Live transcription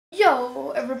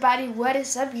Yo everybody, what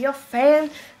is up? Your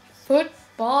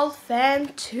football fan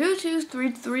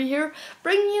 2233 here,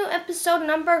 bringing you episode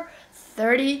number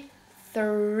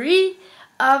 33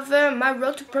 of my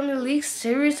Road to Premier League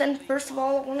series. And first of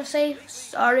all, I want to say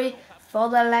sorry for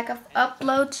the lack of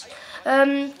uploads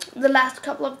the last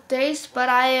couple of days, but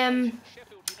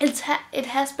it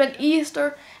has been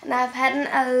Easter and I've had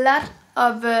a lot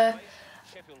of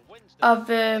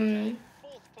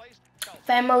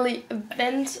family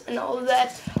events and all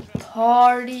that,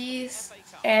 parties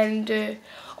and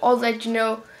all that,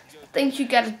 things you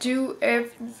gotta do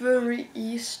every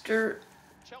Easter,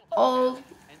 all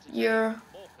year,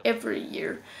 every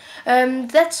year.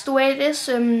 That's the way it is.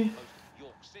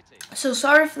 So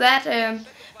sorry for that.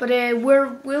 But I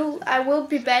will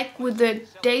be back with the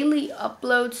daily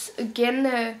uploads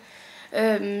again.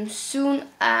 Soon.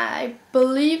 I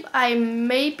believe I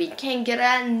maybe can get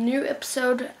a new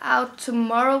episode out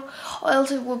tomorrow, or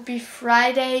else it will be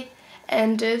Friday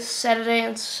and Saturday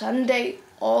and Sunday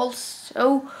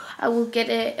also. I will get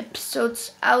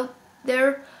episodes out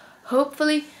there,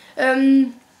 hopefully.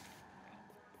 But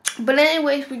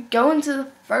anyways, we go into the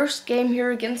first game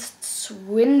here against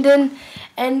Swindon,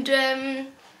 and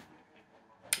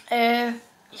in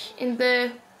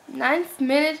the 9th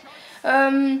minute,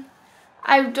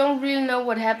 I don't really know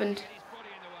what happened.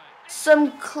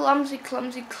 Some clumsy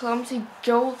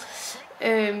goal.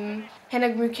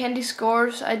 Henrik Mukendi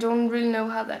scores. I don't really know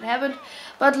how that happened,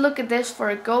 but look at this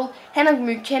for a goal. Henrik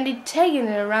Mukendi taking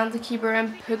it around the keeper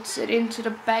and puts it into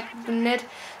the back of the net.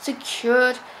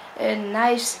 Secured. A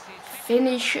nice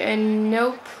finish and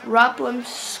no problem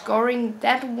scoring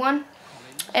that one.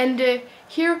 And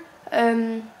here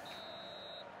the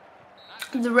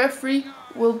referee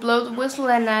will blow the whistle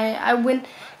and I win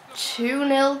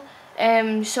 2-0.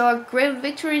 So a great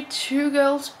victory, 2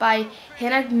 goals by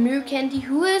Henrik Mukendi,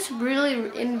 who is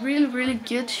in really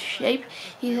good shape.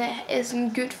 He is in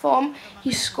good form.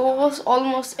 He scores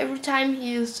almost every time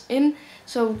he is in.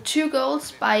 So 2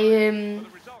 goals by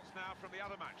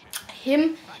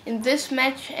him in this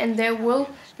match, and there will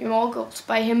be more goals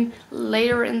by him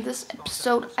later in this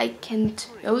episode, I can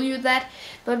tell you that.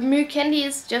 But Mukendi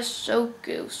is just so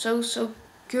good, so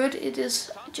good. It is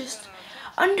just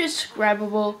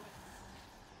undescribable.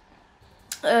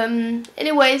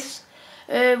 Anyways,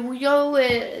 we go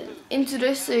into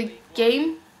this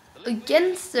game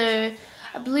against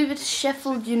I believe it's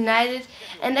Sheffield United,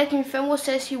 and Akinfenwa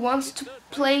says he wants to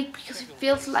play because he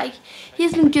feels like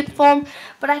he's in good form,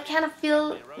 but I kind of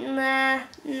feel nah.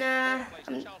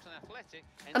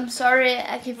 I'm sorry,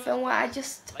 Akinfenwa.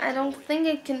 I don't think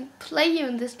I can play you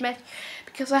in this match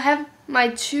because I have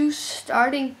my 2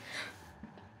 starting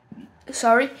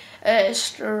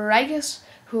strikers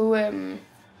who I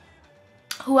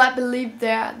believe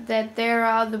that they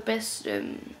are the best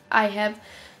I have.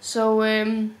 So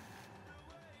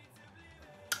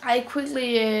I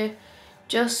quickly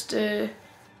just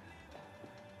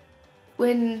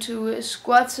went into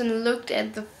squads and looked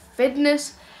at the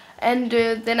fitness, and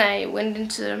then I went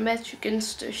into the match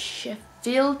against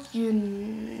Sheffield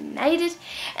United,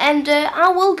 and I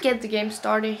will get the game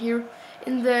started here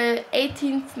in the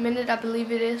 18th minute, I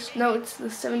believe it is. No, it's the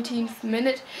 17th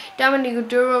minute. Dominic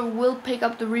Oduro will pick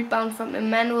up the rebound from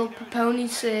Emmanuel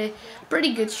Paponi's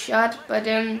pretty good shot, but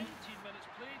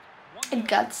it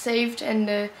got saved,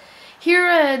 and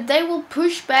here they will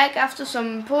push back after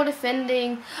some poor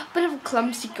defending, a bit of a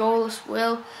clumsy goal as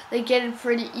well. They get it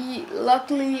pretty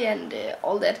luckily and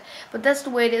all that, but that's the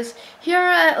way it is. Here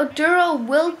Oduro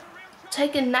will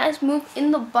take a nice move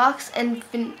in the box and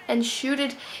shoot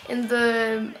it in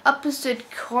the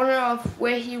opposite corner of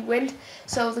where he went,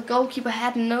 so the goalkeeper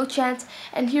had no chance.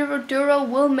 And here Oduro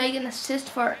will make an assist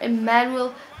for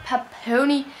Emmanuel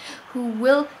Paponi, who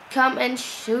will come and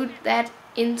shoot that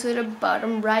into the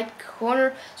bottom right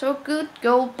corner. So a good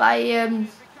goal by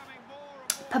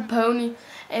Paponi.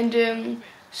 And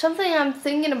something I'm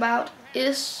thinking about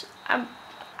is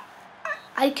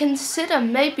I consider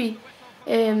maybe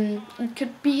it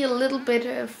could be a little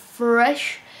bit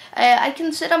fresh. I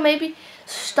consider maybe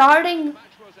starting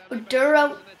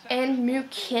Oduro and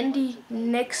Mukendi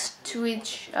next to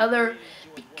each other,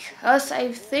 because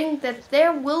I think that they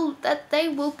will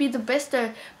be the best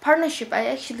partnership I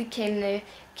actually can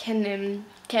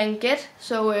get.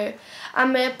 So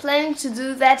I'm planning to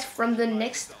do that from the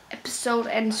next episode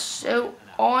and so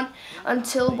on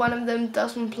until one of them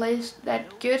doesn't play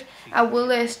that good. I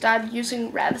will start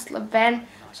using Ravis Lavan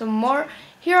some more.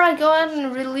 Here I go out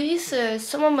and release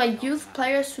some of my youth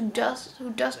players who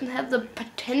doesn't have the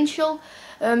potential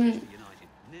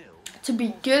to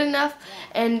be good enough,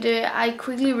 and I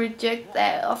quickly reject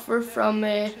that offer from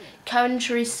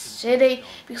Coventry City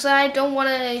because I don't want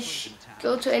to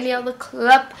go to any other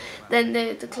club than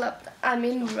the club I'm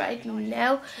in right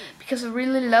now, because I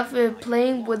really love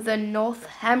playing with the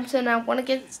Northampton. I want to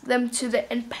get them to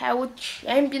the Empowered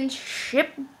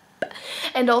Championship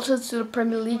and also to the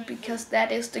Premier League, because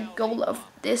that is the goal of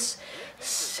this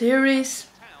series,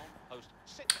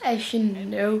 as you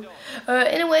know.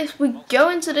 Anyways, we go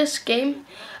into this game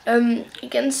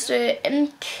against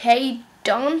MK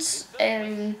Dons.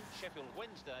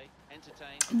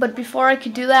 But before I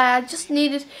could do that, I just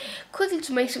needed quickly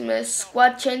to make some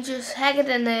squad changes. Hackett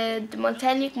and De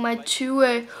Montaigne, my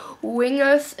two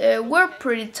wingers, were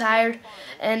pretty tired,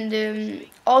 and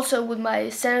also with my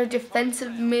center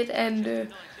defensive mid and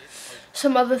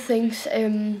some other things.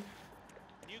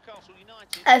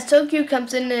 As Tokyo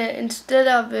comes in instead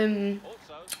of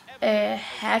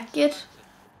Hackett,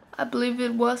 I believe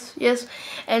it was, yes,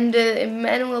 and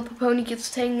Emmanuel Paponi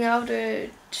gets taken out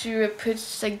to put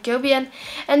Segovian,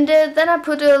 and then I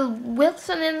put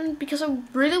Wilson in because I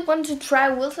really wanted to try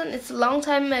Wilson. It's a long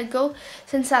time ago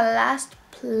since I last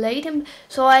played him,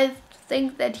 so I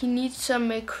think that he needs some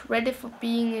credit for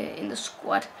being in the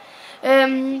squad.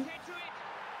 And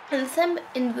then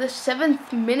in the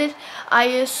 7th minute,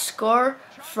 I score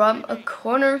from a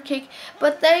corner kick,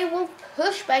 but they will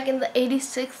push back in the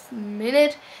 86th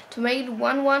minute to make it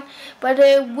 1-1. But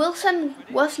Wilson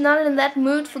was not in that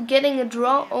mood for getting a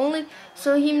draw only,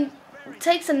 so he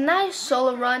takes a nice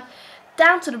solo run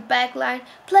down to the back line,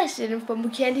 plays it in for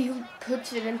Mukendi, who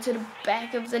puts it into the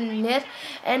back of the net,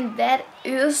 and that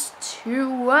is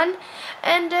 2-1.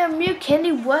 And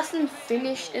Mukendi wasn't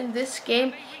finished in this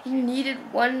game. He needed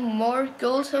one more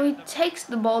goal, so he takes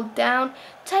the ball down,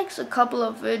 takes a couple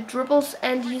of dribbles,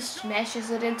 and he smashes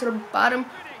it into the bottom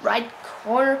right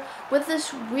corner with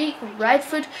his weak right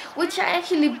foot, which I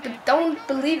actually don't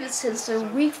believe is his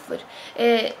weak foot.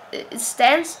 It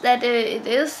stands that it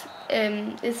is.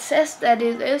 It says that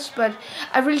it is, but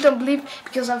I really don't believe,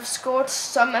 because I've scored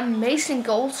some amazing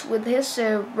goals with his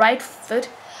right foot.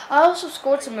 I also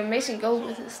scored some amazing goals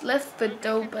with his left foot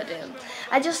though, but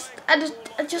I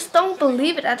just don't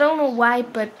believe it. I don't know why,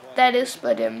 but that is,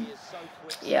 but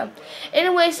yeah.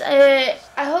 Anyways, I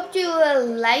hope you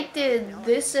liked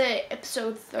this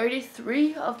episode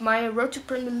 33 of my Road to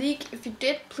Premier League. If you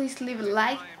did, please leave a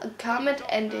like, a comment,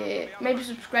 and maybe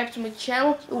subscribe to my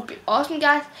channel. It would be awesome,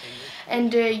 guys.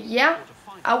 And yeah,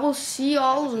 I will see you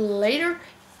all later.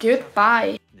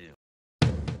 Goodbye.